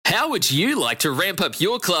How would you like to ramp up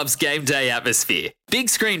your club's game day atmosphere? Big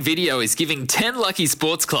Screen Video is giving 10 lucky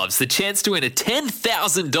sports clubs the chance to win a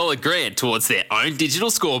 $10,000 grant towards their own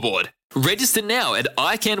digital scoreboard. Register now at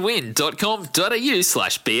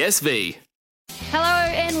iCanWin.com.au/BSV. Hello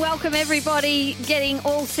and welcome everybody, getting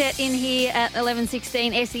all set in here at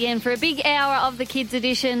 11:16 SEN for a big hour of the Kids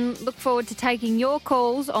Edition. Look forward to taking your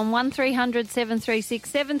calls on 1300 736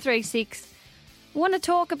 736. Want to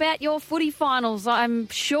talk about your footy finals? I'm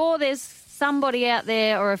sure there's somebody out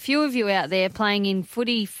there or a few of you out there playing in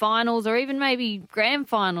footy finals or even maybe grand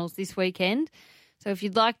finals this weekend. So if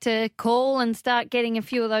you'd like to call and start getting a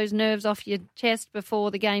few of those nerves off your chest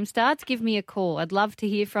before the game starts, give me a call. I'd love to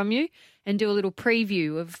hear from you and do a little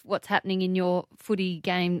preview of what's happening in your footy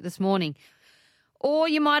game this morning. Or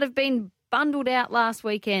you might have been bundled out last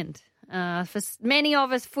weekend. For many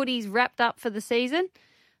of us, footy's wrapped up for the season.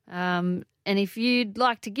 And if you'd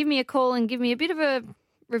like to give me a call and give me a bit of a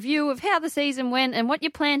review of how the season went and what you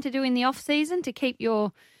plan to do in the off-season to keep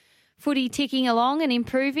your footy ticking along and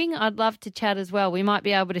improving, I'd love to chat as well. We might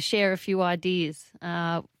be able to share a few ideas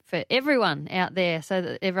for everyone out there so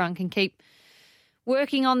that everyone can keep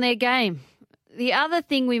working on their game. The other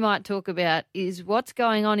thing we might talk about is what's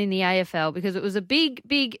going on in the AFL, because it was a big,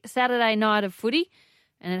 big Saturday night of footy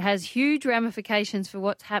and it has huge ramifications for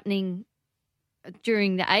what's happening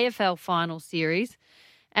during the AFL final series,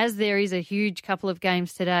 as there is a huge couple of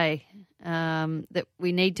games today that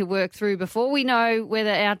we need to work through before we know whether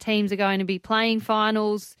our teams are going to be playing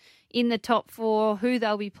finals in the top four, who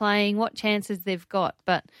they'll be playing, what chances they've got.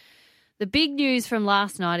 But the big news from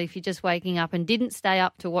last night, if you're just waking up and didn't stay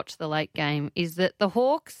up to watch the late game, is that the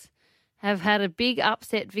Hawks have had a big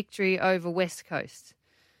upset victory over West Coast.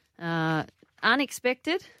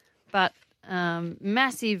 Unexpected, but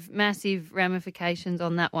massive, massive ramifications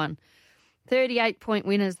on that one. 38-point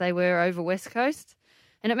winners they were over West Coast.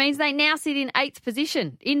 And it means they now sit in 8th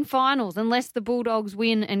position in finals unless the Bulldogs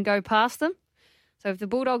win and go past them. So if the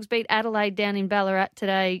Bulldogs beat Adelaide down in Ballarat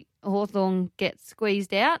today, Hawthorn gets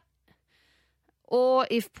squeezed out. Or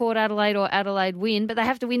if Port Adelaide or Adelaide win, but they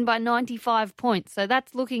have to win by 95 points. So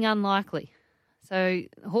that's looking unlikely. So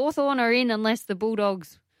Hawthorn are in unless the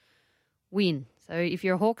Bulldogs win. So if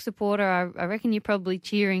you're a Hawk supporter, I reckon you're probably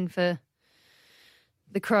cheering for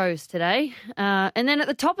the Crows today. And then at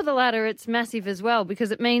the top of the ladder, it's massive as well,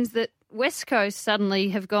 because it means that West Coast suddenly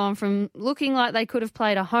have gone from looking like they could have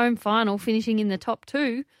played a home final, finishing in the top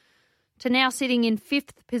 2, to now sitting in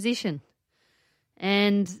 5th position.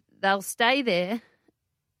 And they'll stay there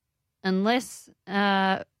unless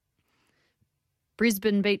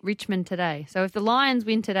Brisbane beat Richmond today. So if the Lions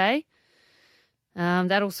win today,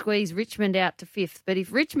 that'll squeeze Richmond out to 5th. But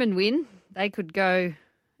if Richmond win, they could go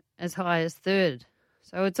as high as 3rd.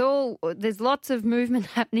 So there's lots of movement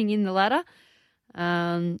happening in the ladder.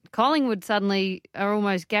 Collingwood suddenly are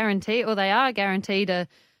almost guaranteed, or they are guaranteed a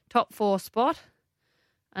top 4 spot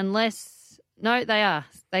no, they are.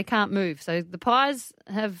 They can't move. So the Pies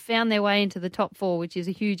have found their way into the top 4, which is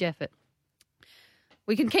a huge effort.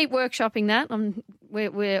 We can keep workshopping that.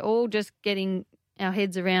 We're all just getting our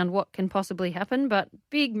heads around what can possibly happen, but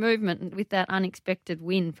big movement with that unexpected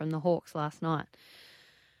win from the Hawks last night.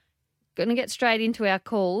 Going to get straight into our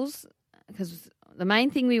calls, because the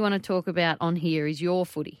main thing we want to talk about on here is your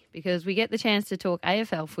footy, because we get the chance to talk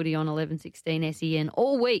AFL footy on 11:16 SEN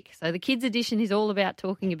all week. So the Kids Edition is all about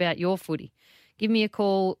talking about your footy. Give me a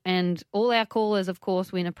call, and all our callers, of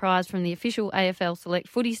course, win a prize from the official AFL Select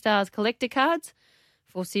Footy Stars collector cards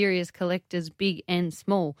for serious collectors, big and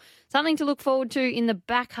small. Something to look forward to in the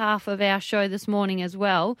back half of our show this morning as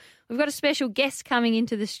well. We've got a special guest coming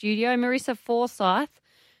into the studio, Marissa Forsyth,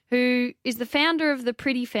 who is the founder of the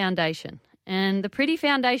Pretty Foundation. And the Pretty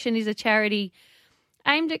Foundation is a charity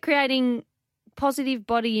aimed at creating positive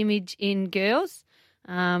body image in girls,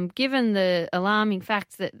 given the alarming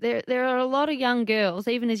facts that there are a lot of young girls,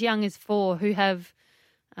 even as young as 4, who have,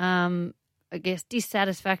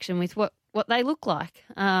 dissatisfaction with what they look like.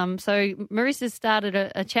 So Marissa's started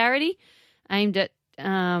a charity aimed at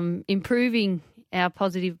improving our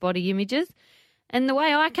positive body images. And the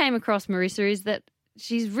way I came across Marissa is that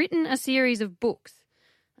she's written a series of books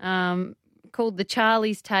called the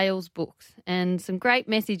Charlie's Tales books, and some great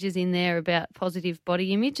messages in there about positive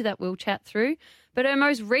body image that we'll chat through. But her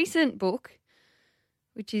most recent book,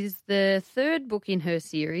 which is the 3rd book in her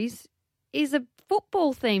series, is a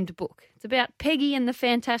football-themed book. It's about Peggy and the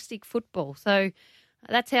Fantastic Football. So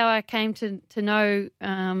that's how I came to know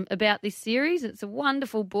about this series. It's a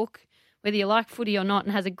wonderful book, whether you like footy or not,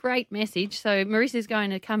 and has a great message. So Marissa's going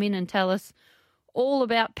to come in and tell us all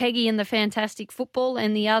about Peggy and the Fantastic Football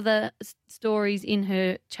and the other stories in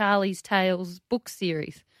her Charlie's Tales book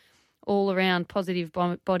series. all-around positive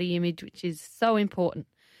body image, which is so important.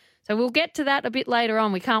 So we'll get to that a bit later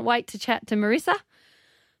on. We can't wait to chat to Marissa.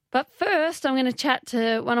 But first, I'm going to chat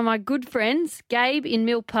to one of my good friends, Gabe in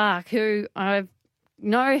Mill Park, who I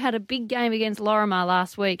know had a big game against Lorimer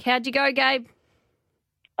last week. How'd you go, Gabe?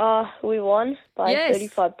 We won by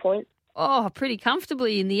 35 points. Oh, pretty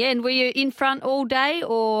comfortably in the end. Were you in front all day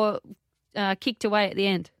or kicked away at the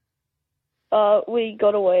end? We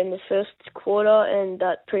got away in the first quarter, and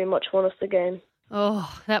that pretty much won us the game.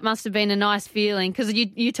 Oh, that must have been a nice feeling because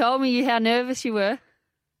you told me how nervous you were.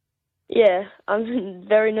 Yeah, I'm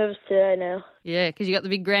very nervous today now. Yeah, because you got the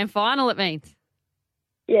big grand final, it means.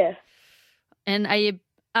 Yeah. And are you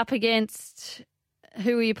up against,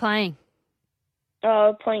 who are you playing?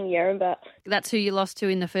 Playing Yarrambat. That's who you lost to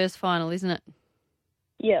in the first final, isn't it?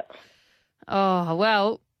 Yeah. Oh,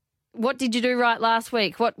 well, what did you do right last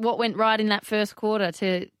week? What went right in that first quarter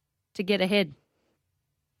to get ahead?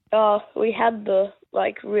 We had the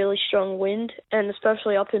really strong wind, and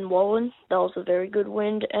especially up in Wallen, that was a very good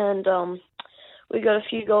wind. And we got a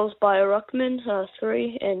few goals by a ruckman,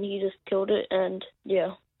 3, and he just killed it. And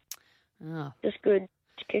yeah, just good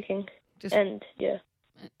kicking.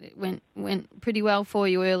 It went pretty well for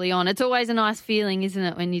you early on. It's always a nice feeling, isn't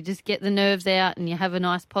it, when you just get the nerves out and you have a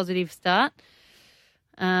nice positive start.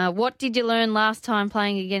 What did you learn last time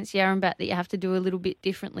playing against Yarrambat that you have to do a little bit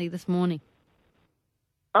differently this morning?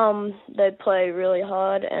 They play really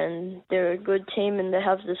hard, and they're a good team, and they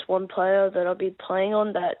have this one player that I'll be playing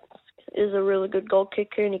on that is a really good goal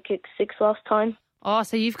kicker, and he kicked 6 last time. Oh,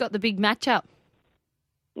 so you've got the big matchup.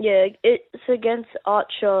 Yeah, it's against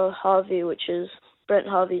Archer Harvey, which is Brent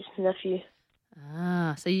Harvey's nephew.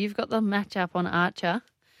 So you've got the matchup on Archer.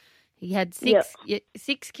 He had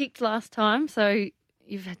 6 kicked last time, so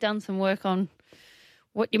you've done some work on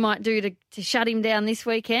what you might do to shut him down this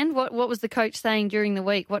weekend. What was the coach saying during the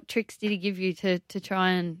week? What tricks did he give you to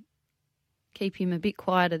try and keep him a bit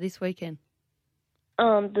quieter this weekend?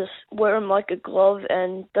 Just wear him like a glove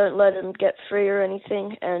and don't let him get free or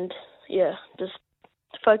anything. And, just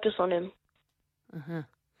focus on him. Uh-huh.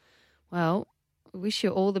 Well, I wish you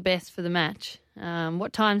all the best for the match.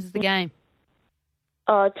 What time's is the game?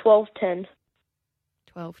 12:10.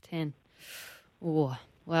 12:10. Oh,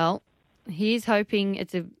 well, he's hoping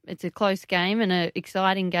it's a close game and an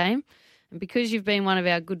exciting game. And because you've been one of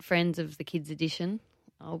our good friends of the Kids Edition,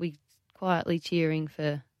 I'll be quietly cheering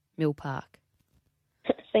for Mill Park.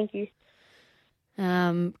 Thank you.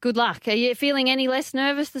 Good luck. Are you feeling any less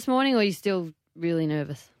nervous this morning, or are you still really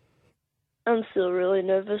nervous? I'm still really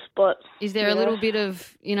nervous, but... Is there a little bit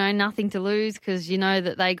of, nothing to lose because you know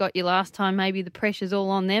that they got you last time, maybe the pressure's all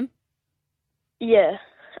on them? Yeah.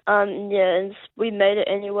 And we made it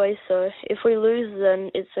anyway, so if we lose, then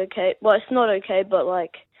it's okay. Well, it's not okay, but,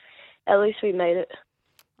 at least we made it.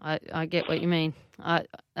 I get what you mean.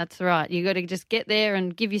 That's right. You got to just get there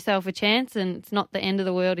and give yourself a chance, and it's not the end of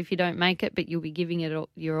the world if you don't make it, but you'll be giving it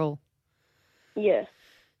your all. Yeah.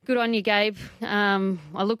 Good on you, Gabe.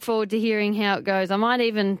 I look forward to hearing how it goes. I might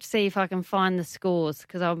even see if I can find the scores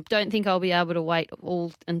because I don't think I'll be able to wait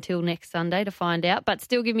all until next Sunday to find out. But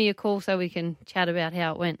still give me a call so we can chat about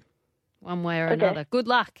how it went one way or another. Good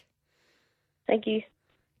luck. Thank you.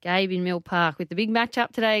 Gabe in Mill Park with the big match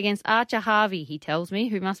up today against Archer Harvey, he tells me,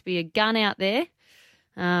 who must be a gun out there.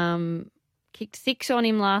 Kicked 6 on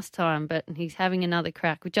him last time, but he's having another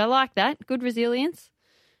crack, which I like that. Good resilience.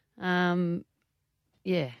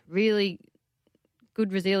 Really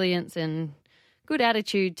good resilience and good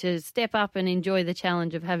attitude to step up and enjoy the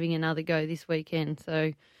challenge of having another go this weekend.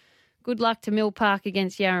 So good luck to Mill Park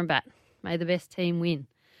against Yarrambat. May the best team win.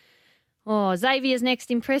 Oh, Xavier's next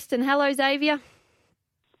in Preston. Hello, Xavier.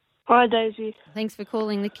 Hi, Daisy. Thanks for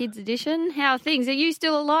calling the Kids Edition. How are things? Are you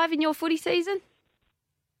still alive in your footy season?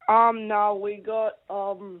 No,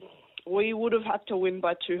 we would have had to win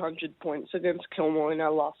by 200 points against Kilmore in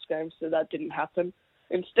our last game, so that didn't happen.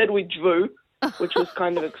 Instead, we drew, which was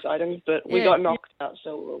kind of exciting, but we got knocked out,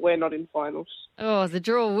 so we're not in finals. Oh, the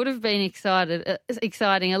draw would have been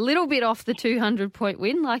exciting. A little bit off the 200-point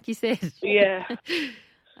win, like you said. Yeah.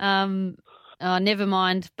 Never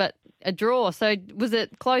mind, but a draw. So was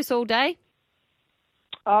it close all day?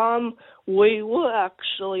 We were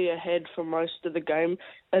actually ahead for most of the game,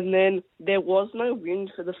 and then there was no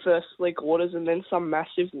wind for the first 3 quarters, and then some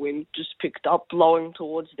massive wind just picked up, blowing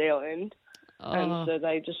towards their end. Oh. And so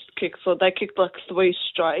they just kicked. So they kicked 3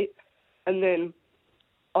 straight, and then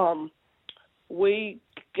one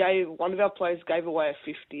of our players gave away a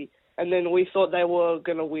 50, and then we thought they were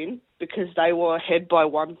gonna win because they were ahead by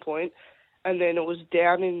 1 point, and then it was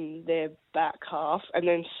down in their back half, and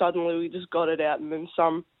then suddenly we just got it out, and then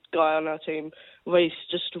some guy on our team, Reese,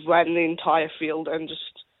 just ran the entire field and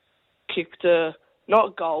just kicked not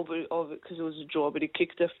a goal, because it was a draw, but he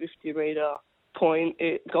kicked a 50-metre point.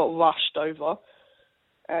 It got rushed over.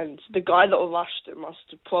 And the guy that rushed it must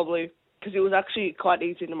have probably, because it was actually quite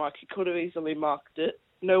easy to mark. He could have easily marked it.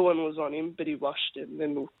 No one was on him, but he rushed it, and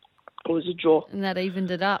then it was a draw. And that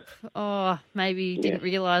evened it up. Oh, maybe he didn't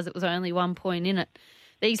realise it was only 1 point in it.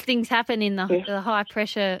 These things happen in the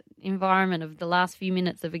high-pressure environment of the last few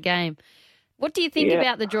minutes of a game. What do you think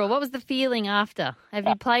about the draw? What was the feeling after? Have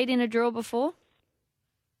you played in a draw before?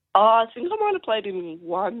 I think I might have played in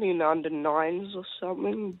one in under-9s or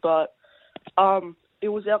something, but it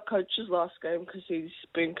was our coach's last game because he's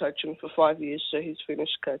been coaching for 5 years, so he's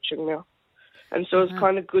finished coaching now. And so it was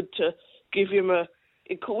kind of good to give him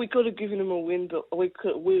we could have given him a win, but we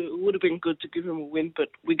would have been good to give him a win, but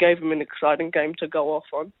we gave him an exciting game to go off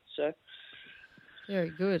on. So very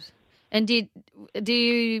good. And is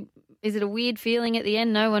it a weird feeling at the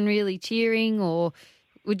end? No one really cheering, or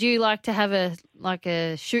would you like to have a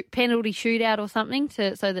penalty shootout or something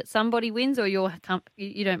so that somebody wins, or you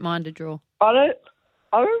don't mind a draw? I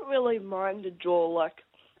don't really mind a draw. Like,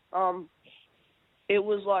 it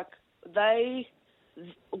was like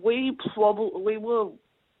we were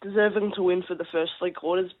deserving to win for the first 3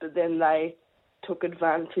 quarters, but then they took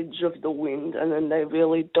advantage of the wind, and then they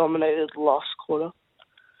really dominated the last quarter.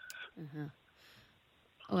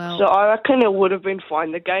 Well, so I reckon it would have been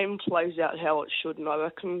fine. The game plays out how it should, and I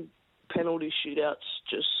reckon penalty shootouts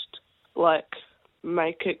just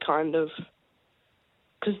make it kind of,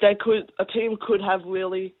 because a team could have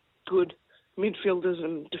really good midfielders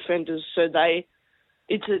and defenders, so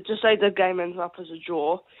just say the game ends up as a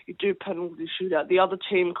draw, you do penalty shootout. The other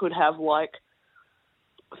team could have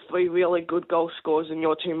 3 really good goal scorers, and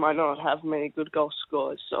your team might not have many good goal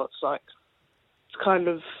scorers. So it's kind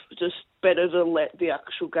of just better to let the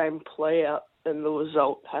actual game play out and the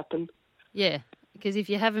result happen. Yeah, because if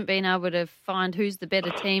you haven't been able to find who's the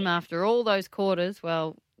better team after all those quarters,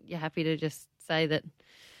 well, you're happy to just say that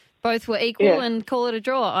both were equal and call it a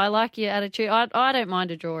draw. I like your attitude. I don't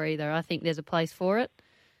mind a draw either. I think there's a place for it.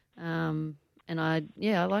 And I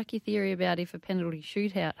like your theory about if a penalty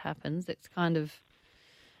shootout happens, it's kind of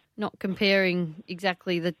not comparing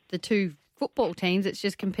exactly the two football teams. It's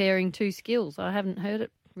just comparing 2 skills. I haven't heard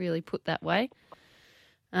it really put that way.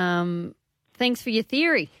 Thanks for your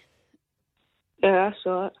theory. Yeah, that's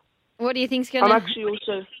all right. What do you think's going to... I'm actually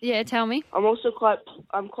also... Yeah, tell me.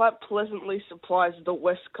 I'm quite pleasantly surprised that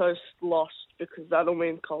West Coast lost, because that'll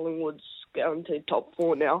mean Collingwood's guaranteed top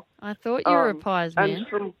 4 now. I thought you were a Pies man. And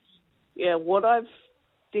from what I've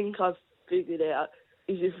figured out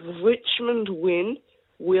is if Richmond win,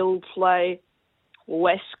 we'll play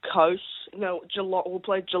West Coast. No, Geelong. We'll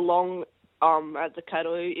play Geelong at the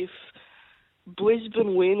Cattery. If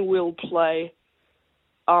Brisbane win, we'll play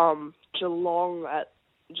Geelong at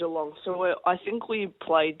Geelong. So I think we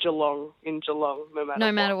play Geelong in Geelong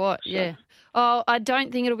no matter what. So. Yeah. Oh, I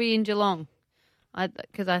don't think it'll be in Geelong.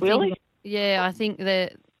 Really? I think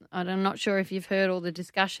that I'm not sure if you've heard all the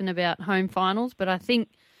discussion about home finals, but I think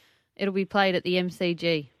it'll be played at the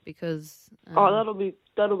MCG because. That'll be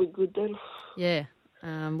good then. Yeah.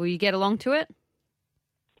 Will you get along to it?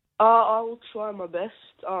 I will try my best.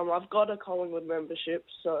 I've got a Collingwood membership,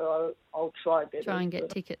 so I'll try and get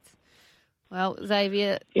tickets. Well,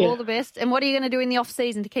 Xavier, all the best. And what are you going to do in the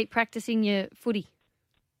off-season to keep practising your footy?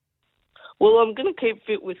 Well, I'm going to keep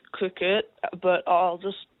fit with cricket, but I'll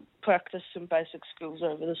just practice some basic skills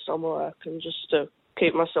over the summer, I can, just to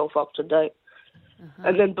keep myself up to date.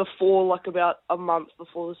 And then before, about a month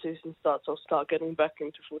before the season starts, I'll start getting back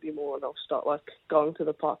into footy more, and I'll start, going to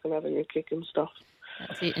the park and having a kick and stuff.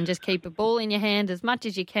 That's it. And just keep a ball in your hand as much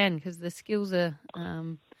as you can, because the skills are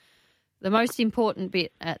the most important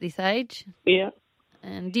bit at this age. Yeah.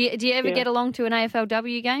 And do you ever get along to an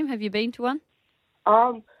AFLW game? Have you been to one?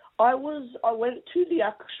 I went to the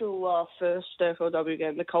actual first AFLW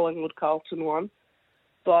game, the Collingwood-Carlton one.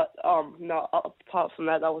 But, no, apart from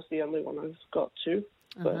that was the only one I've got to.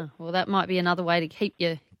 Well, that might be another way to keep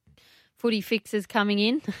your footy fixes coming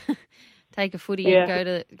in. Take a footy and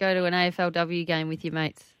go to an AFLW game with your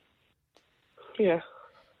mates. Yeah.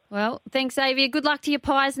 Well, thanks, Xavier. Good luck to your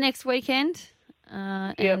Pies next weekend.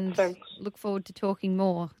 And thanks. Look forward to talking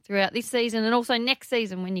more throughout this season and also next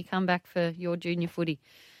season when you come back for your junior footy.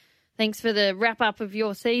 Thanks for the wrap-up of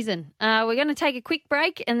your season. We're going to take a quick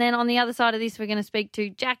break, and then on the other side of this, we're going to speak to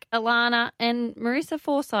Jack Alana, and Marissa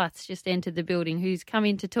Forsyth's just entered the building, who's come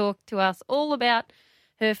in to talk to us all about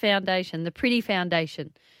her foundation, the Pretty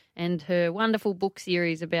Foundation, and her wonderful book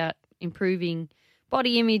series about improving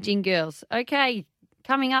body image in girls. Okay,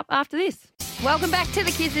 coming up after this. Welcome back to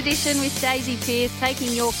the Kids Edition with Daisy Pearce,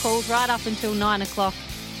 taking your calls right up until 9 o'clock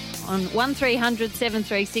on 1300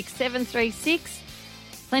 736 736.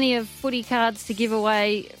 Plenty of footy cards to give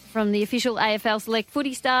away from the official AFL Select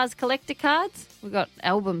Footy Stars collector cards. We've got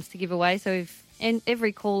albums to give away, so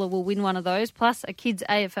every caller will win one of those, plus a Kids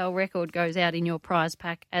AFL record goes out in your prize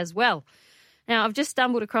pack as well. Now, I've just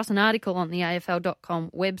stumbled across an article on the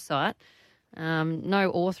AFL.com website.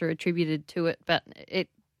 No author attributed to it, but it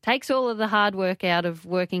takes all of the hard work out of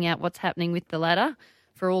working out what's happening with the ladder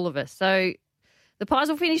for all of us. So the Pies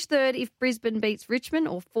will finish third if Brisbane beats Richmond,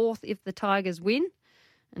 or fourth if the Tigers win.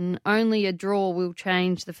 And only a draw will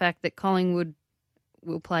change the fact that Collingwood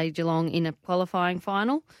will play Geelong in a qualifying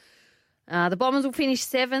final. The Bombers will finish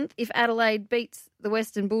seventh if Adelaide beats the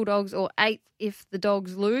Western Bulldogs, or eighth if the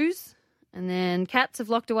Dogs lose. And then Cats have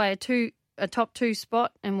locked away a top two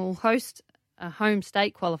spot and will host a home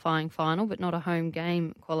state qualifying final, but not a home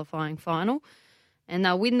game qualifying final. And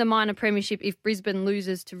they'll win the minor premiership if Brisbane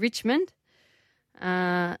loses to Richmond.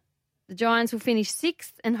 The Giants will finish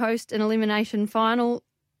sixth and host an elimination final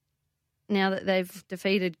now that they've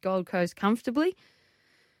defeated Gold Coast comfortably.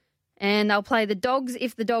 And they'll play the Dogs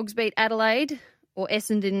if the Dogs beat Adelaide, or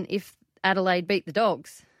Essendon if Adelaide beat the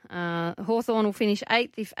Dogs. Hawthorn will finish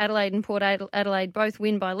eighth if Adelaide and Port Adelaide both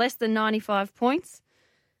win by less than 95 points.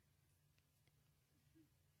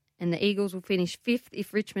 And the Eagles will finish fifth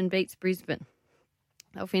if Richmond beats Brisbane.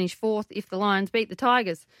 They'll finish fourth if the Lions beat the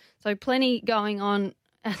Tigers. So plenty going on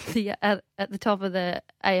at the top of the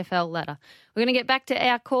AFL ladder. We're going to get back to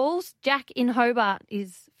our calls. Jack in Hobart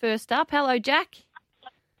is first up. Hello, Jack.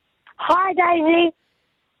 Hi, Daisy.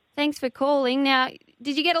 Thanks for calling. Now,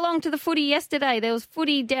 did you get along to the footy yesterday? There was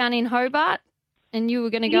footy down in Hobart, and you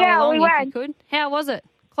were going to go along if you could. How was it?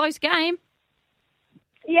 Close game?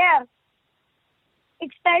 Yeah.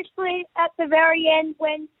 Especially at the very end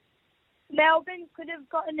when Melbourne could have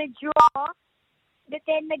gotten a draw, but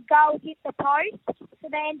then the goal hit the post, so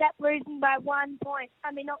they end up losing by 1 point.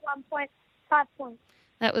 I mean, not 1 point, 5 points.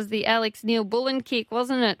 That was the Alex Neil-Bullen kick,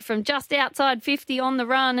 wasn't it? From just outside 50 on the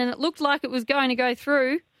run, and it looked like it was going to go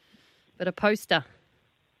through, but a poster.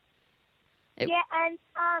 And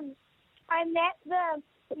I met the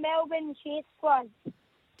Melbourne cheer squad.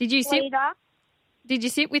 Did you sit? Leader. Did you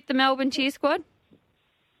sit with the Melbourne cheer squad?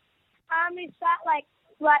 We sat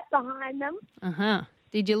right behind them.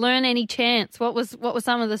 Did you learn any chants? What were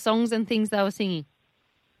some of the songs and things they were singing?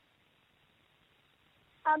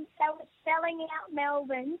 They were spelling out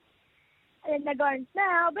Melbourne, and then they're going,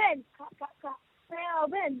 Melbourne, clap, clap, clap,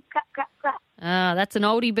 Melbourne, clap, clap, clap. Ah, that's an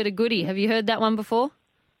oldie but a goodie. Have you heard that one before?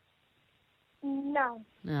 No.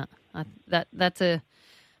 No, that's a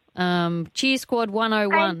Cheer Squad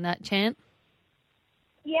 101, that chant.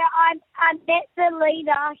 Yeah, I met the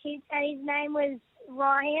leader, his name was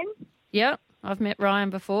Ryan. Yep, I've met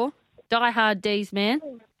Ryan before. Die Hard D's man.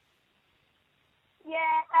 Yeah,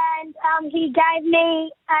 and he gave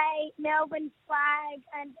me a Melbourne flag,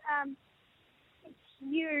 and it's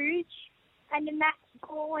huge, and a Max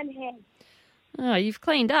Gorman head. Oh, you've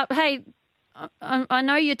cleaned up. Hey, I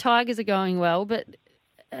know your Tigers are going well, but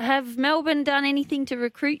have Melbourne done anything to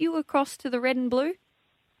recruit you across to the red and blue?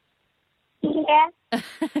 Yeah.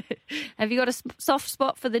 Have you got a soft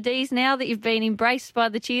spot for the D's now that you've been embraced by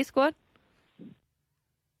the cheer squad?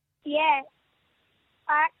 Yeah.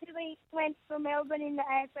 I actually went for Melbourne in the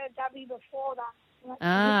AFLW before that.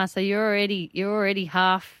 Ah, so you're already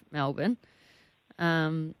half Melbourne.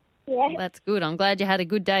 Yeah. That's good. I'm glad you had a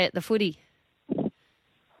good day at the footy.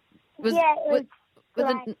 Were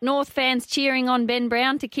the North fans cheering on Ben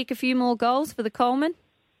Brown to kick a few more goals for the Coleman?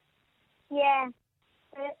 Yeah.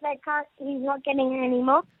 They can't. He's not getting it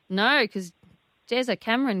anymore. No, because Jezza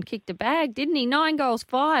Cameron kicked a bag, didn't he? 9 goals,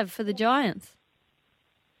 5 for the Giants.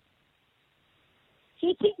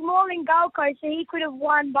 He kicked more than Gold Coast, so he could have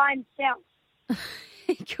won by himself.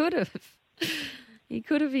 He could have. He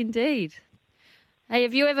could have indeed. Hey,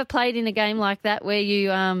 have you ever played in a game like that where you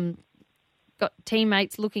got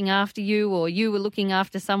teammates looking after you, or you were looking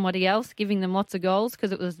after somebody else, giving them lots of goals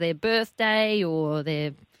because it was their birthday or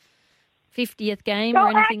their 50th game or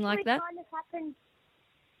anything like that?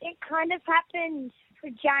 It kind of happened for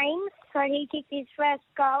James. So he kicked his first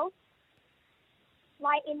goal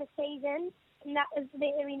late in the season, and that was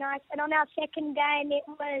very nice. And on our second game, it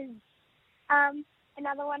was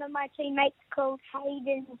another one of my teammates called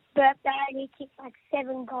Hayden's birthday, and he kicked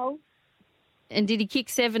 7 goals. And did he kick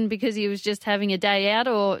 7 because he was just having a day out,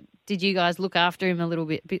 or did you guys look after him a little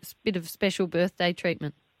bit of special birthday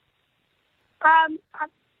treatment?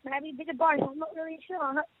 Maybe a bit of both. I'm not really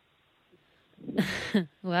sure.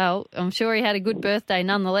 Well, I'm sure he had a good birthday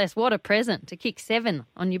nonetheless. What a present to kick 7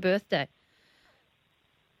 on your birthday.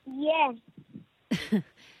 Yeah.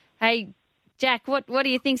 Hey, Jack, what do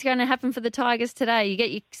you think's going to happen for the Tigers today? You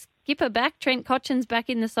get your skipper back, Trent Cotchin's back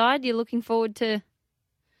in the side. You're looking forward to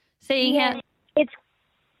seeing how...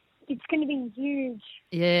 It's going to be huge.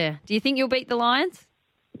 Yeah. Do you think you'll beat the Lions?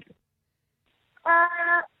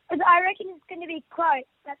 I reckon it's going to be close.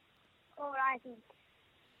 That's all I think.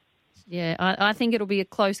 Yeah, I think it'll be a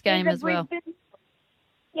close game as well.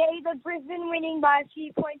 Yeah, either Brisbane winning by a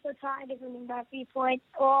few points or Tigers winning by a few points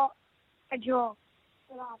or a draw.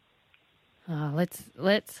 Oh,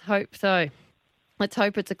 let's hope so. Let's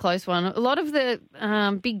hope it's a close one. A lot of the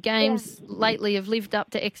big games lately have lived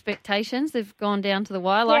up to expectations. They've gone down to the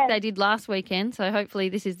wire like they did last weekend, so hopefully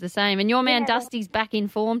this is the same. And your man Dusty's back in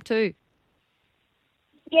form too.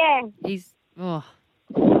 Yeah. He's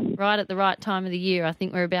right at the right time of the year. I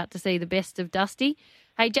think we're about to see the best of Dusty.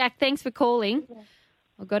 Hey, Jack, thanks for calling. Yeah.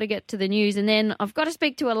 I've got to get to the news, and then I've got to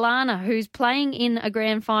speak to Alana, who's playing in a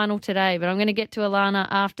grand final today, but I'm going to get to Alana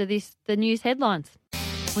after the news headlines.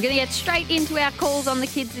 We're going to get straight into our calls on the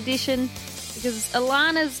Kids Edition because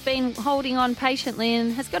Alana's been holding on patiently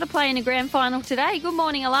and has got to play in a grand final today. Good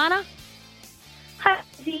morning, Alana. Hi,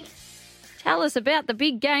 Izzy. Tell us about the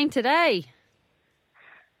big game today.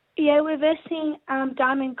 Yeah, we're versing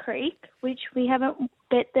Diamond Creek, which we haven't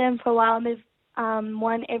bet them for a while, and they've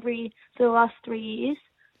won for the last 3 years.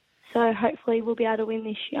 So hopefully we'll be able to win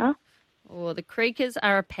this year. Well, the Creekers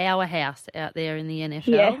are a powerhouse out there in the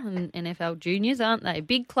NFL and NFL juniors, aren't they?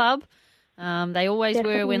 Big club. They always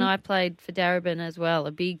were when I played for Darebin as well,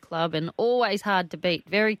 a big club and always hard to beat.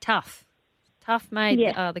 Very tough. Tough made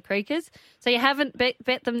the Creekers. So you haven't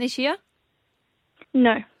bet them this year?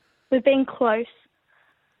 No. We've been close.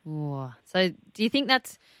 Oh, so do you think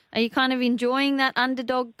are you kind of enjoying that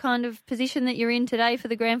underdog kind of position that you're in today for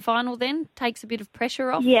the grand final then? Takes a bit of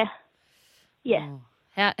pressure off? Yeah. Yeah. Oh.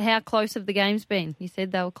 How close have the games been? You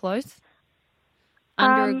said they were close?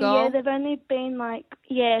 Under a goal? Yeah, they've only been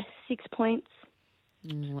 6 points.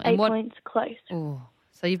 8 points close. Oh,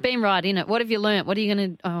 so you've been right in it. What have you learnt? What are you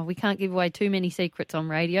going to... we can't give away too many secrets on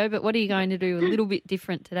radio, but what are you going to do a little bit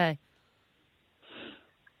different today?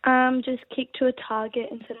 Just kick to a target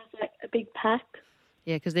instead of a big pack.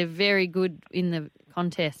 Yeah, because they're very good in the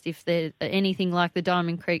contest if they're anything like the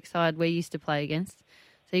Diamond Creek side we used to play against.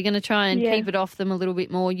 So you're going to try and keep it off them a little bit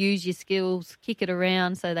more, use your skills, kick it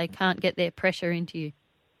around so they can't get their pressure into you.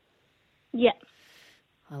 Yeah.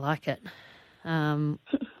 I like it.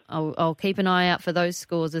 I'll keep an eye out for those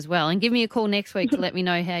scores as well. And give me a call next week to let me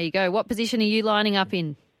know how you go. What position are you lining up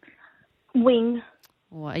in? Wing.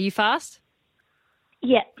 Oh, are you fast?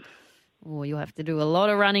 Yeah. Oh, you'll have to do a lot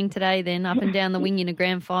of running today then, up and down the wing in a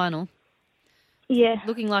grand final. Yeah.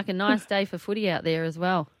 Looking like a nice day for footy out there as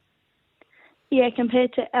well. Yeah,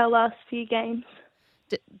 compared to our last few games.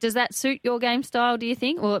 Does that suit your game style, do you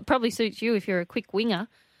think? Well, it probably suits you if you're a quick winger.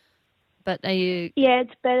 But are you... Yeah,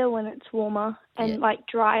 it's better when it's warmer and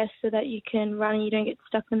drier so that you can run and you don't get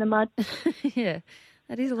stuck in the mud. Yeah,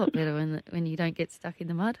 that is a lot better when you don't get stuck in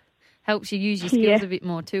the mud. Helps you use your skills a bit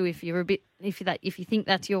more too if you think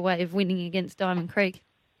that's your way of winning against Diamond Creek.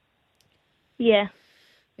 Yeah.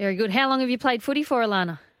 Very good. How long have you played footy for,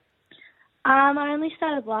 Alana? I only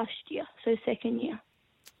started last year, so second year.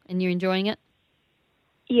 And you're enjoying it?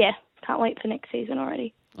 Yeah, can't wait for next season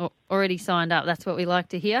already. Oh, already signed up. That's what we like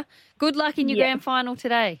to hear. Good luck in your grand final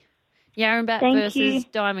today. Yarrambat versus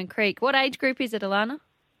Diamond Creek. What age group is it, Alana?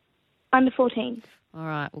 Under 14. All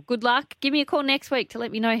right. Well, good luck. Give me a call next week to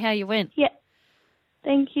let me know how you went. Yeah.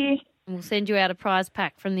 Thank you. And we'll send you out a prize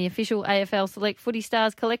pack from the official AFL Select Footy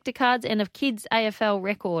Stars collector cards and a Kids AFL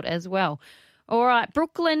record as well. All right.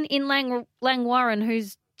 Brooklyn in Langwarrin,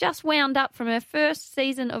 who's just wound up from her first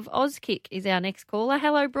season of Auskick, is our next caller.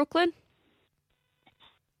 Hello, Brooklyn.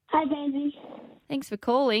 Hi, baby. Thanks for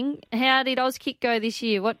calling. How did Auskick go this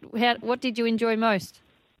year? What did you enjoy most?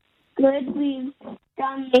 Good. We've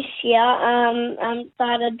done this year. I'm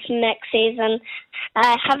started for next season.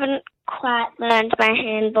 I haven't quite learned my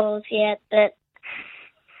handballs yet, but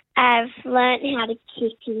I've learned how to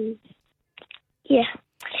kick and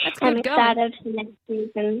That's I'm good excited for next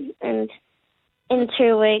season and in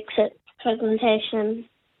 2 weeks at presentation.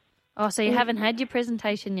 Oh, so you haven't had your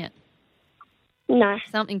presentation yet? No.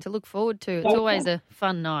 Something to look forward to. It's always a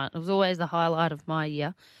fun night. It was always the highlight of my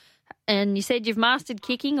year. And you said you've mastered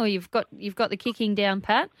kicking, or you've got the kicking down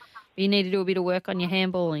pat. But you need to do a bit of work on your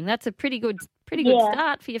handballing. That's a pretty good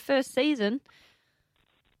start for your first season.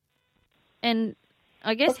 And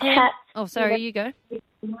I guess you go.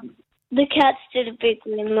 The Cats did a big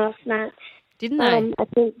win last night. Didn't they? I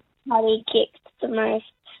think Paddy kicked the most.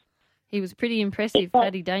 He was pretty impressive,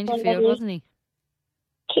 Paddy Dangerfield, wasn't he?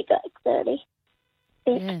 Kicked like 30.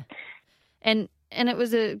 Yeah. And it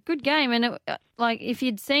was a good game. And if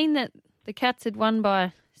you'd seen that the Cats had won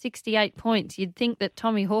by 68 points, you'd think that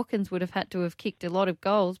Tommy Hawkins would have had to have kicked a lot of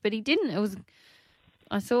goals, but he didn't.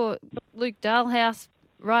 I saw Luke Dalhouse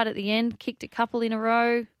right at the end kicked a couple in a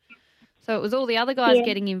row. So it was all the other guys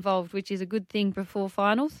getting involved, which is a good thing before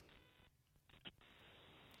finals.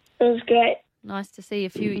 It was great. Nice to see a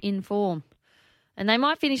few in form. And they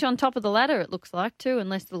might finish on top of the ladder, it looks like, too,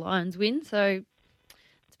 unless the Lions win. So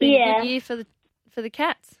it's been a good year for the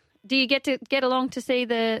Cats. Do you get along to see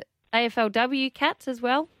the AFLW Cats as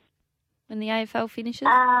well when the AFL finishes?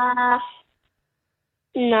 Nah,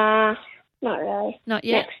 not really. Not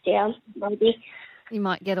yet? Next year, maybe. You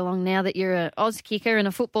might get along now that you're an Oz kicker and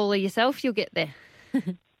a footballer yourself. You'll get there.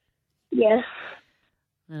 Yeah.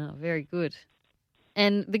 Oh, very good.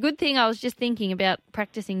 And the good thing I was just thinking about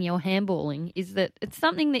practicing your handballing is that it's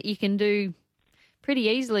something that you can do pretty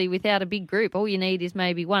easily without a big group. All you need is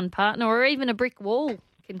maybe one partner, or even a brick wall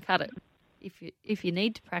can cut it if you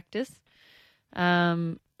need to practice.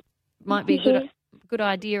 Might be a good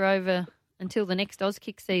idea over until the next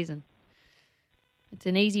Auskick season. It's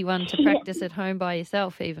an easy one to practice at home by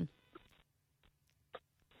yourself even.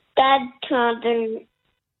 Dad can't do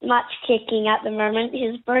much kicking at the moment.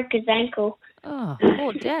 He's broke his ankle. Oh,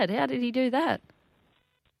 poor Dad. How did he do that?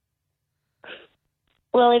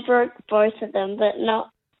 Well, he broke both of them, but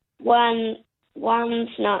not one. One's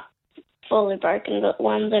not fully broken, but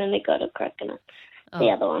one's only got a crack in it.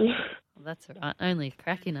 The other one. Well, that's all right. Only a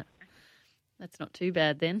crack in it. That's not too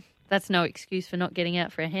bad then. That's no excuse for not getting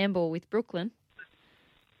out for a handball with Brooklyn.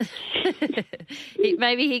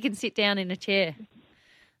 Maybe he can sit down in a chair.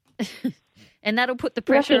 And that'll put the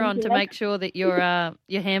pressure on to make sure that your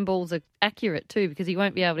handballs are accurate too, because he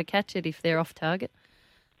won't be able to catch it if they're off target.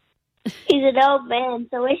 He's an old man,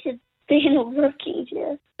 so we should be in a rookie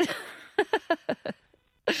chair.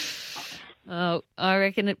 Oh, I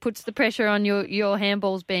reckon it puts the pressure on your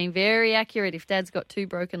handballs being very accurate if Dad's got two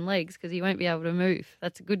broken legs, because he won't be able to move.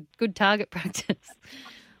 That's a good target practice.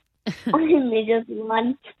 Only just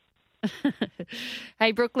one.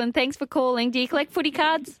 Hey, Brooklyn, thanks for calling. Do you collect footy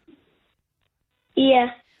cards?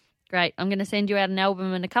 Yeah. Great. I'm going to send you out an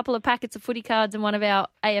album and a couple of packets of footy cards and one of our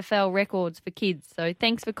AFL records for kids. So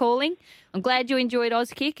thanks for calling. I'm glad you enjoyed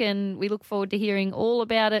Auskick, and we look forward to hearing all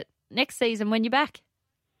about it next season when you're back.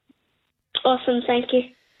 Awesome, thank you.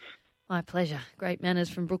 My pleasure. Great manners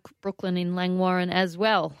from Brooklyn in Langwarrin as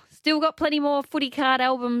well. Still got plenty more footy card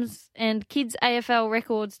albums and kids AFL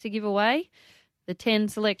records to give away. The 10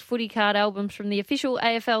 select footy card albums from the official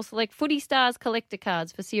AFL Select Footy Stars collector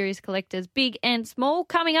cards for serious collectors, big and small.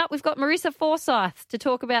 Coming up, we've got Marissa Forsyth to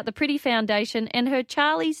talk about the Pretty Foundation and her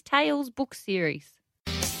Charlie's Tales book series.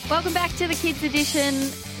 Welcome back to the Kids Edition.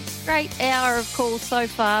 Great hour of calls so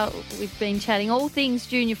far. We've been chatting all things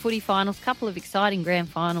junior footy finals, couple of exciting grand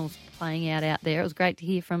finals playing out there. It was great to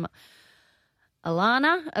hear from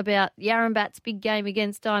Alana about Yarrambat's big game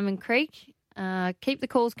against Diamond Creek. Keep the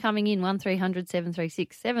calls coming in, 1300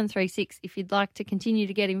 736 736 if you'd like to continue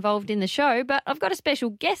to get involved in the show. But I've got a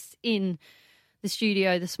special guest in the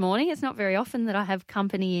studio this morning. It's not very often that I have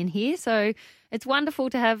company in here, so it's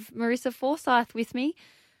wonderful to have Marissa Forsyth with me.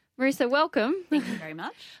 Marissa, welcome. Thank you very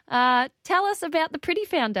much. Tell us about the Pretty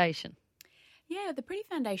Foundation. Yeah, the Pretty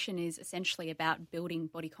Foundation is essentially about building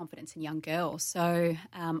body confidence in young girls. So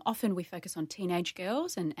often we focus on teenage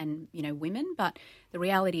girls and women, but the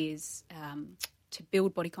reality is to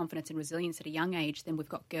build body confidence and resilience at a young age, then we've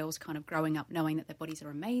got girls kind of growing up knowing that their bodies are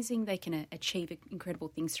amazing, they can achieve incredible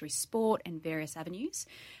things through sport and various avenues,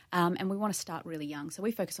 and we want to start really young. So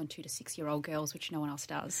we focus on 2 to 6 year old girls, which no one else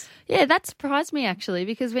does. Yeah, that surprised me actually,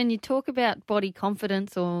 because when you talk about body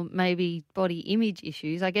confidence or maybe body image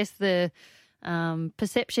issues, I guess the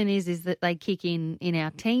perception is that they kick in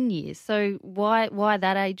our teen years. So why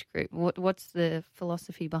that age group? What's the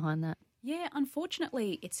philosophy behind that? Yeah,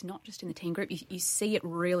 unfortunately, it's not just in the teen group. You see it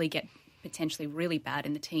really get potentially really bad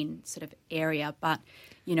in the teen sort of area. But,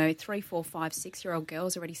 3, 4, 5, 6 year old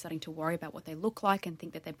girls are already starting to worry about what they look like and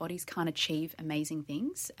think that their bodies can't achieve amazing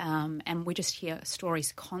things. And we just hear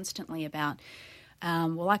stories constantly about,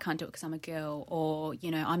 well, I can't do it because I'm a girl, or,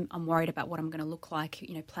 I'm worried about what I'm going to look like,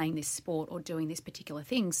 playing this sport or doing this particular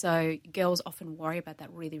thing. So girls often worry about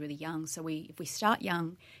that really, really young. So if we start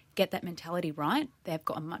young, get that mentality right, they've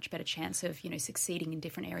got a much better chance of, succeeding in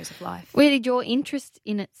different areas of life. Where did your interest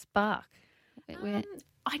in it spark?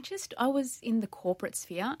 I was in the corporate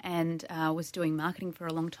sphere and was doing marketing for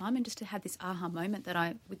a long time, and just to have this aha moment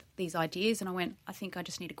with these ideas, and I went, I think I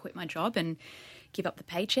just need to quit my job and give up the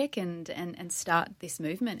paycheck and start this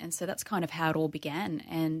movement. And so that's kind of how it all began.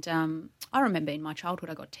 And I remember in my childhood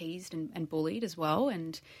I got teased and bullied as well,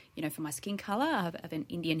 and, you know, for my skin colour, I have an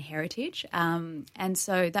Indian heritage. And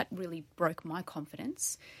so that really broke my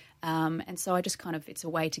confidence. And so I just it's a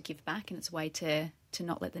way to give back, and it's a way to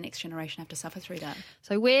not let the next generation have to suffer through that.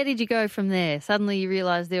 So where did you go from there? Suddenly you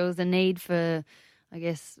realised there was a need for, I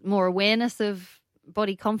guess, more awareness of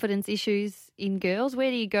body confidence issues in girls. Where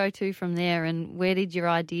do you go to from there, and where did your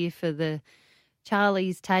idea for the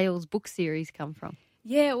Charlie's Tales book series come from?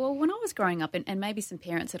 Yeah, well, when I was growing up, and maybe some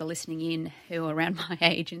parents that are listening in who are around my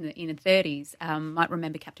age in the 30s might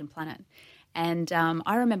remember Captain Planet. And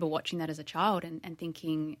I remember watching that as a child and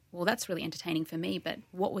thinking, well, that's really entertaining for me. But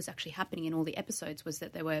what was actually happening in all the episodes was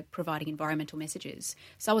that they were providing environmental messages.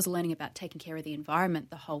 So I was learning about taking care of the environment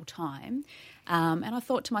the whole time. And I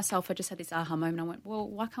thought to myself, I just had this aha moment. I went, well,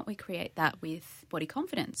 why can't we create that with body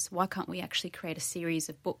confidence? Why can't we actually create a series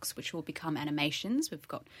of books which will become animations? We've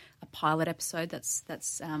got a pilot episode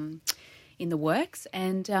that's in the works,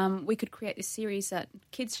 and we could create this series that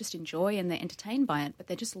kids just enjoy and they're entertained by it, but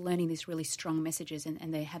they're just learning these really strong messages,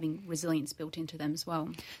 and they're having resilience built into them as well.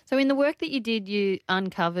 So in the work that you did, you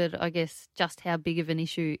uncovered, I guess, just how big of an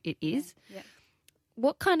issue it is. Yeah.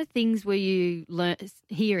 What kind of things were you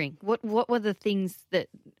hearing? What were the things that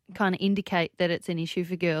kind of indicate that it's an issue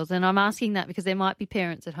for girls? And I'm asking that because there might be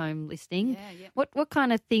parents at home listening. Yeah. What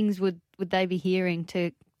kind of things would they be hearing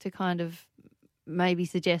to kind of maybe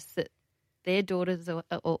suggest that their daughters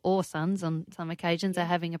or sons on some occasions are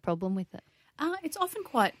having a problem with it? It's often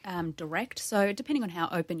quite direct. So depending on how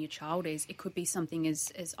open your child is, it could be something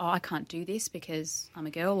as I can't do this because I'm a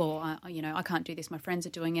girl, or I can't do this, my friends are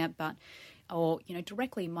doing it, or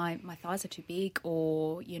directly my thighs are too big,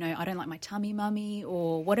 or I don't like my tummy, mummy,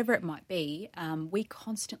 or whatever it might be. We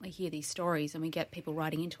constantly hear these stories, and we get people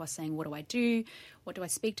writing into us saying, what do I do? What do I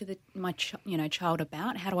speak to my child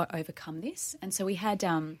about? How do I overcome this? And so we had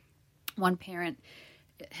one parent,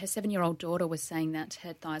 her 7-year-old daughter was saying that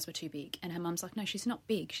her thighs were too big, and her mum's like, no, she's not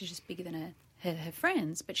big, she's just bigger than her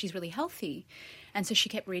friends, but she's really healthy. And so she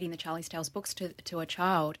kept reading the Charlie's Tales books to her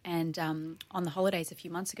child, and on the holidays a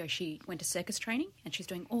few months ago she went to circus training, and she's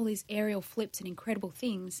doing all these aerial flips and incredible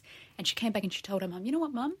things, and she came back and she told her mum, you know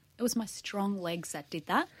what, mum, it was my strong legs that did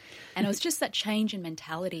that. And it was just that change in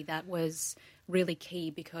mentality that was really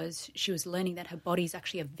key, because she was learning that her body is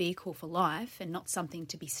actually a vehicle for life and not something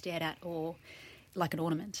to be stared at or like an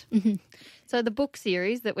ornament. Mm-hmm. So the book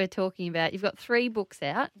series that we're talking about, you've got 3 books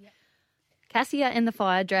out. Yep. Cassia and the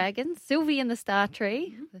Fire Dragon, Sylvie and the Star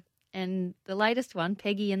Tree, mm-hmm. and the latest one,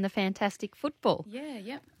 Peggy and the Fantastic Football.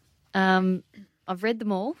 Yeah. I've read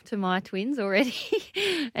them all to my twins already.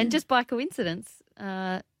 And just by coincidence,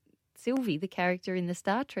 Sylvie, the character in the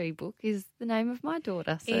Star Tree book, is the name of my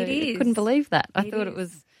daughter. So it is. I couldn't believe that. I thought it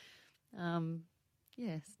was,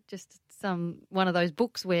 just one of those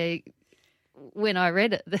books where when I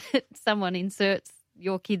read it, that someone inserts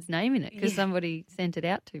your kid's name in it because somebody sent it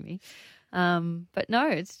out to me. But no,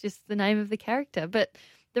 it's just the name of the character. But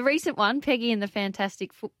the recent one, Peggy and the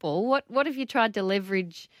Fantastic Football, what have you tried to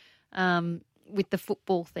leverage with the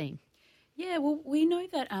football theme? Yeah, well, we know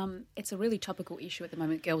that it's a really topical issue at the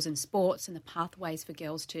moment, girls in sports, and the pathways for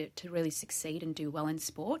girls to really succeed and do well in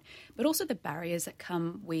sport, but also the barriers that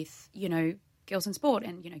come with, girls in sport,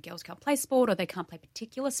 and, girls can't play sport, or they can't play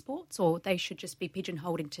particular sports, or they should just be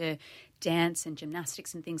pigeonholed into dance and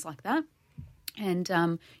gymnastics and things like that. And,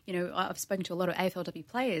 I've spoken to a lot of AFLW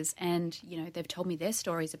players, and, they've told me their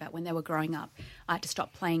stories about when they were growing up. I had to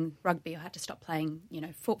stop playing rugby. I had to stop playing,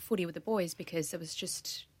 footy with the boys because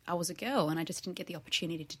I was a girl and I just didn't get the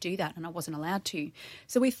opportunity to do that, and I wasn't allowed to.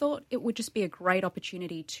 So we thought it would just be a great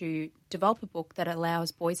opportunity to develop a book that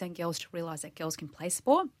allows boys and girls to realise that girls can play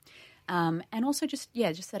sport. And also just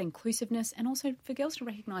that inclusiveness, and also for girls to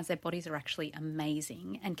recognise their bodies are actually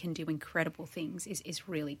amazing and can do incredible things is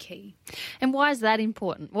really key. And why is that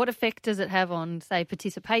important? What effect does it have on, say,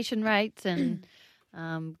 participation rates and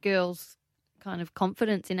girls' kind of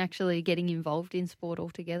confidence in actually getting involved in sport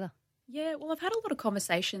altogether? Yeah, well, I've had a lot of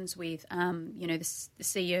conversations with, the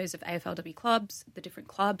CEOs of AFLW clubs, the different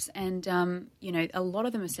clubs, and, a lot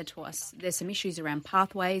of them have said to us there's some issues around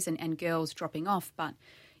pathways and girls dropping off, but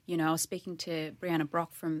I was speaking to Brianna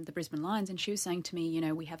Brock from the Brisbane Lions, and she was saying to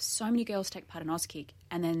me, we have so many girls take part in Auskick,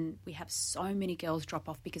 and then we have so many girls drop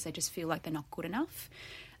off because they just feel like they're not good enough.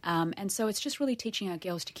 And so it's just really teaching our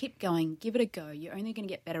girls to keep going, give it a go. You're only going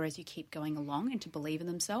to get better as you keep going along and to believe in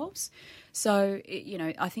themselves. So,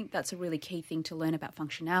 I think that's a really key thing to learn about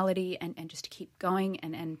functionality and just to keep going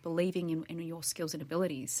and believing in your skills and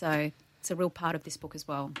abilities. So it's a real part of this book as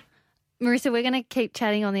well. Marissa, we're going to keep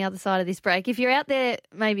chatting on the other side of this break. If you're out there,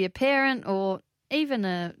 maybe a parent or even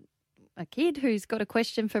a kid who's got a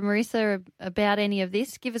question for Marissa about any of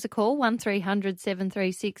this, give us a call, 1300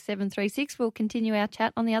 736 736. We'll continue our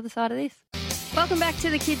chat on the other side of this. Welcome back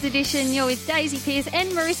to the Kids Edition. You're with Daisy Pearce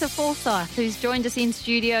and Marissa Forsyth, who's joined us in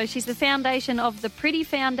studio. She's the foundation of the Pretty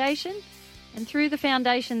Foundation, and through the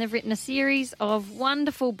foundation they've written a series of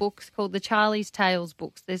wonderful books called the Charlie's Tales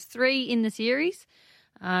books. There's 3 in the series,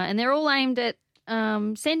 and they're all aimed at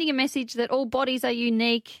sending a message that all bodies are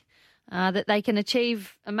unique, that they can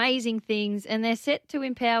achieve amazing things, and they're set to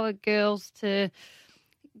empower girls to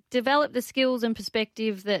develop the skills and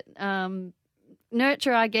perspective that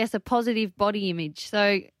nurture, I guess, a positive body image.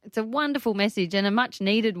 So it's a wonderful message and a much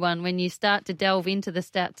needed one when you start to delve into the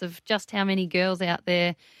stats of just how many girls out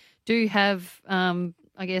there do have,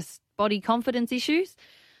 body confidence issues.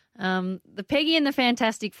 The Peggy and the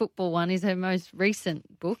Fantastic Football one is her most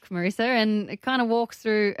recent book, Marissa, and it kind of walks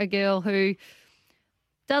through a girl who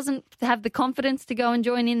doesn't have the confidence to go and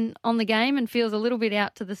join in on the game and feels a little bit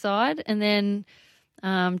out to the side. And then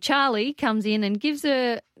Charlie comes in and gives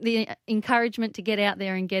her the encouragement to get out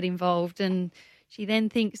there and get involved. And she then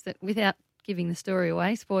thinks that, without giving the story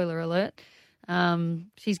away, spoiler alert,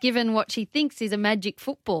 she's given what she thinks is a magic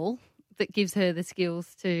football that gives her the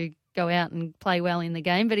skills to go out and play well in the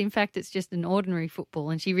game. But in fact, it's just an ordinary football,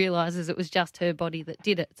 and she realises it was just her body that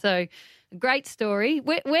did it. So, great story.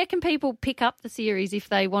 Where can people pick up the series if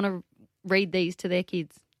they want to read these to their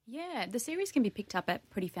kids? Yeah, the series can be picked up at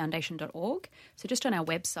prettyfoundation.org. So just on our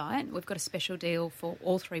website, we've got a special deal for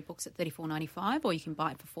all 3 books at $34.95, or you can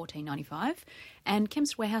buy it for $14.95. And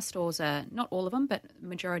Chemist Warehouse stores are, not all of them, but the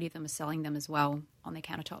majority of them are selling them as well on their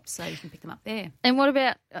countertops, so you can pick them up there. And what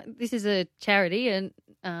about, this is a charity and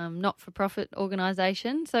not-for-profit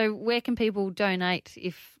organisation, so where can people donate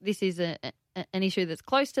if this is an issue that's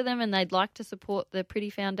close to them and they'd like to support the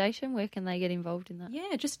Pretty Foundation? Where can they get involved in that?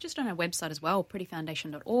 Yeah, just on our website as well,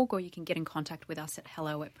 prettyfoundation.org, or you can get in contact with us at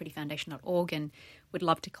hello@prettyfoundation.org, and we'd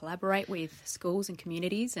love to collaborate with schools and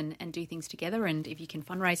communities and do things together. And if you can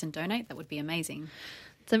fundraise and donate, that would be amazing.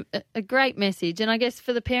 It's a great message. And I guess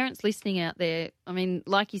for the parents listening out there, I mean,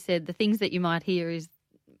 like you said, the things that you might hear is,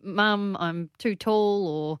 Mum, I'm too tall,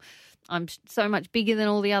 or I'm so much bigger than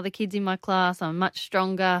all the other kids in my class, I'm much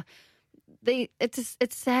stronger. It's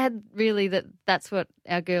sad, really, that that's what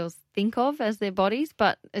our girls think of as their bodies,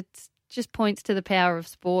 but it just points to the power of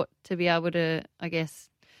sport to be able to, I guess,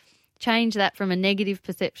 change that from a negative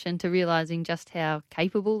perception to realising just how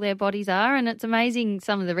capable their bodies are. And it's amazing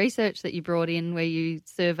some of the research that you brought in where you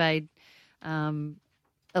surveyed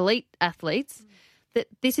elite athletes, that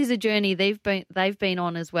this is a journey they've been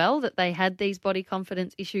on as well, that they had these body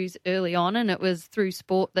confidence issues early on, and it was through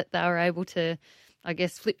sport that they were able to, I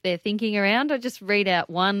guess, flip their thinking around. I'll just read out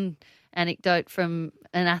one anecdote from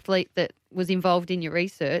an athlete that was involved in your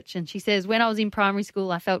research. And she says, when I was in primary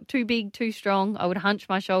school, I felt too big, too strong. I would hunch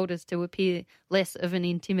my shoulders to appear less of an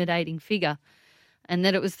intimidating figure. And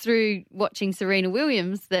that it was through watching Serena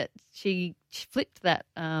Williams that she flipped that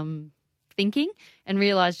thinking and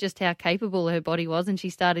realised just how capable her body was, and she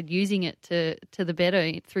started using it to the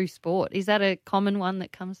better through sport. Is that a common one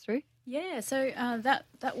that comes through? Yeah, so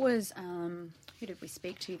that was, who did we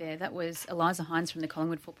speak to there? That was Eliza Hines from the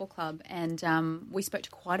Collingwood Football Club, and we spoke to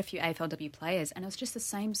quite a few AFLW players, and it was just the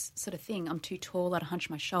same sort of thing. I'm too tall, I'd hunch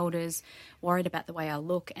my shoulders, worried about the way I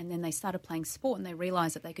look, and then they started playing sport and they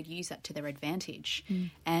realised that they could use that to their advantage,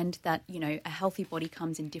 and that, a healthy body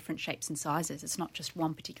comes in different shapes and sizes. It's not just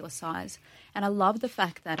one particular size. And I love the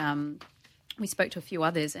fact that we spoke to a few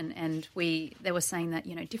others, and they were saying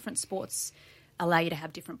that, different sports allow you to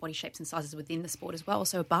have different body shapes and sizes within the sport as well.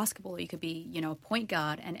 So a basketball, you could be, a point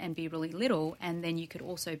guard and be really little, and then you could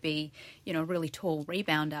also be, a really tall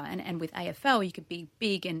rebounder. And with AFL, you could be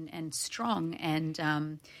big and strong,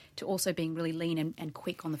 and to also being really lean and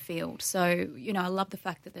quick on the field. So, I love the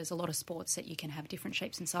fact that there's a lot of sports that you can have different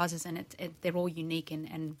shapes and sizes, and they're all unique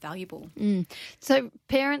and valuable. So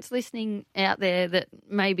parents listening out there that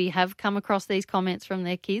maybe have come across these comments from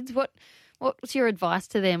their kids, what's your advice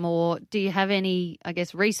to them, or do you have any, I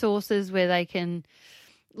guess, resources where they can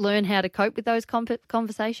learn how to cope with those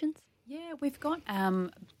conversations? Yeah, we've got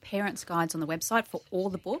parents' guides on the website for all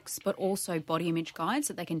the books, but also body image guides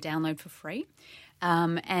that they can download for free.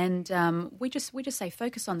 We just say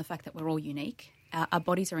focus on the fact that we're all unique. Our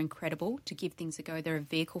bodies are incredible, to give things a go. They're a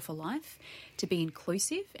vehicle for life, to be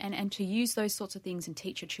inclusive and to use those sorts of things and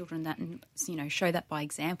teach your children that and, show that by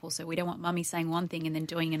example. So we don't want mummy saying one thing and then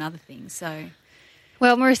doing another thing. So...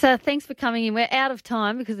 Well, Marissa, thanks for coming in. We're out of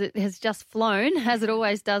time because it has just flown, as it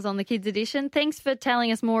always does on the Kids Edition. Thanks for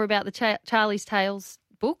telling us more about the Charlie's Tales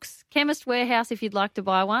books. Chemist Warehouse, if you'd like to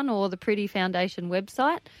buy one, or the Pretty Foundation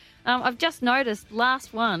website. I've just noticed,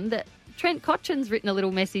 last one, that Trent Cotchin's written a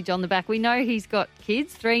little message on the back. We know he's got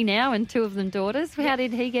kids, 3 now, and 2 of them daughters. How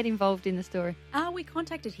did he get involved in the story? We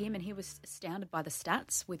contacted him and he was astounded by the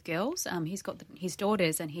stats with girls. He's got his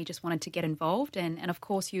daughters and he just wanted to get involved. And of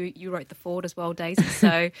course, you wrote the foreword as well, Daisy,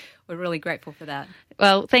 so we're really grateful for that.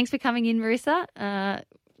 Well, thanks for coming in, Marissa.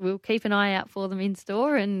 We'll keep an eye out for them in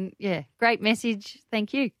store. And, yeah, great message.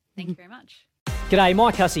 Thank you. Thank you very much. G'day,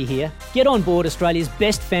 Mike Hussey here. Get on board Australia's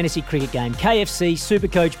best fantasy cricket game, KFC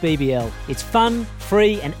Supercoach BBL. It's fun,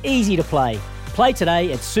 free and easy to play. Play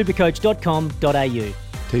today at supercoach.com.au.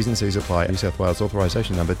 T's and C's apply. New South Wales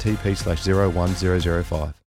authorisation number TP/01005.